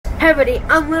Hey everybody,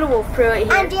 I'm Little Wolf Pruitt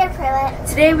here. I'm Dear Pruitt.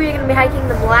 Today we are going to be hiking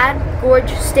the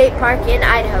Gorge State Park in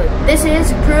Idaho. This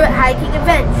is Pruitt Hiking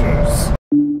Adventures.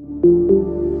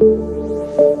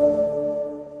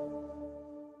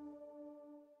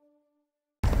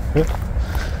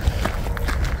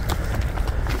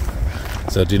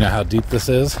 So do you know how deep this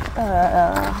is?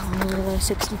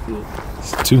 60 feet.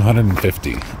 It's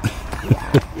 250.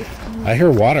 I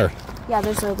hear water. Yeah,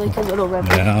 there's like a little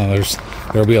river. Yeah,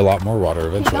 there'll be a lot more water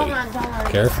eventually. Don't run.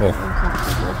 Careful.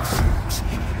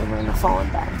 We're going to fall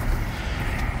and die.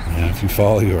 Yeah, if you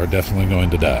fall, you are definitely going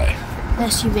to die.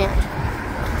 Yes, you may.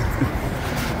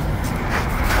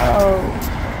 Oh.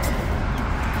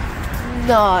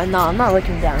 No, I'm not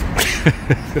looking down.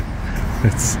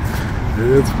 It's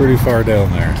pretty far down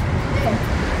there.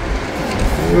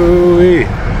 Ooh-wee.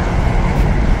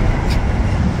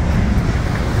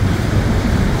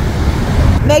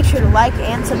 Make sure to like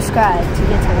and subscribe to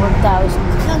get to 1,000.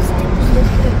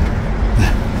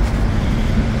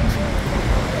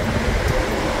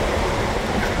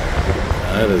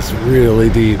 That is really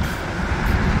deep.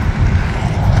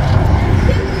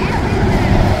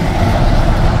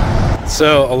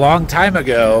 So a long time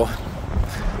ago,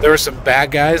 there were some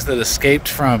bad guys that escaped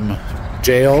from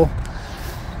jail,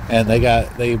 and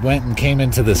they went and came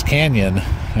into this canyon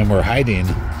and were hiding,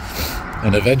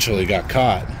 and eventually got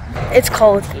caught. It's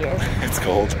cold here. It's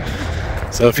cold.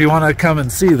 So if you want to come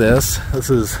and see this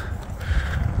is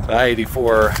the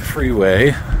I-84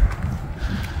 freeway,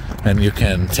 and you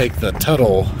can take the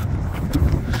Tuttle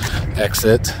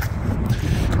exit,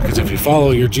 because if you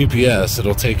follow your GPS,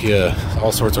 it'll take you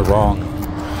all sorts of wrong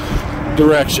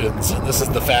directions. And this is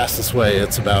the fastest way.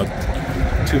 It's about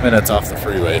 2 minutes off the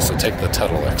freeway, so take the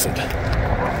Tuttle exit.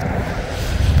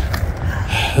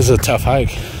 This is a tough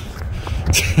hike.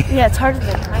 Yeah, it's harder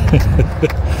than hiking.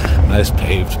 Nice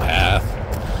paved path.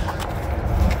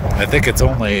 I think it's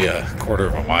only a quarter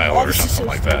of a mile or something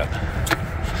like that.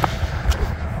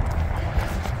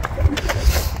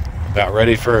 About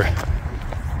ready for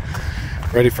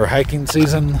hiking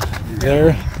season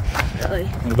there? Really?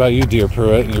 What about you, Dear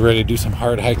Pruitt? You ready to do some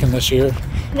hard hiking this year?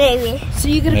 Maybe. So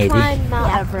you're gonna climb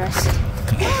Mount Everest?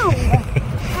 No,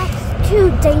 that's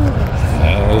too dangerous.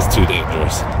 That is too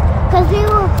dangerous. Because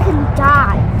people can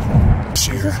die.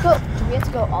 Do we have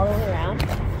to go all the way around?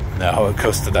 No, it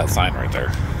goes to that sign right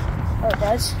there. Oh, it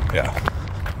does? Yeah.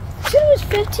 So it was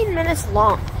 15 minutes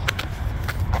long.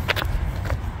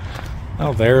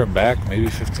 Oh, there and back, maybe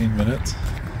 15 minutes.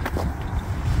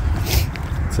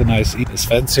 It's a nice. This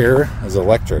fence here is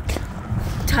electric.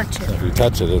 Touch it. So if you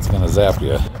touch it, it's going to zap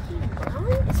you.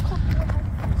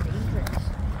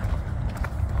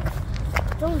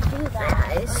 Don't do that.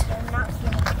 Guys.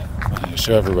 You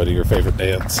show everybody your favorite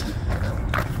dance.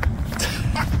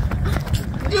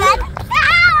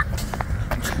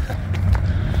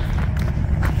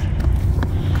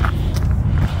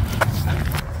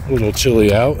 A little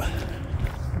chilly out.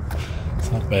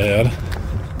 It's not bad.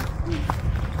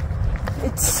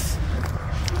 It's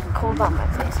cold on my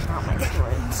face, not my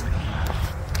shorts.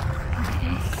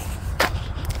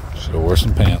 Should have wore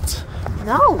some pants.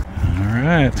 No. All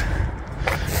right.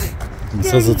 It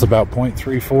says it's about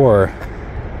 0.34.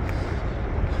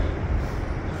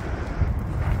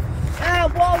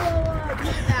 Whoa, look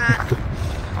at that.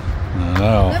 I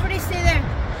know. Everybody stay there.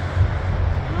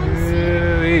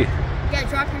 Really? Yeah,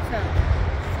 drop your phone.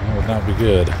 That would not be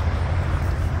good.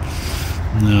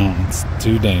 No, it's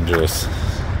too dangerous.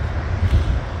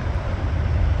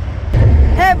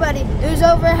 Hey everybody, it was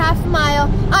over half a mile.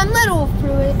 I'm Little Wolf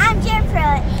Pruitt. I'm Dear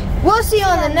Pruitt. We'll see you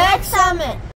on the next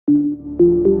summit.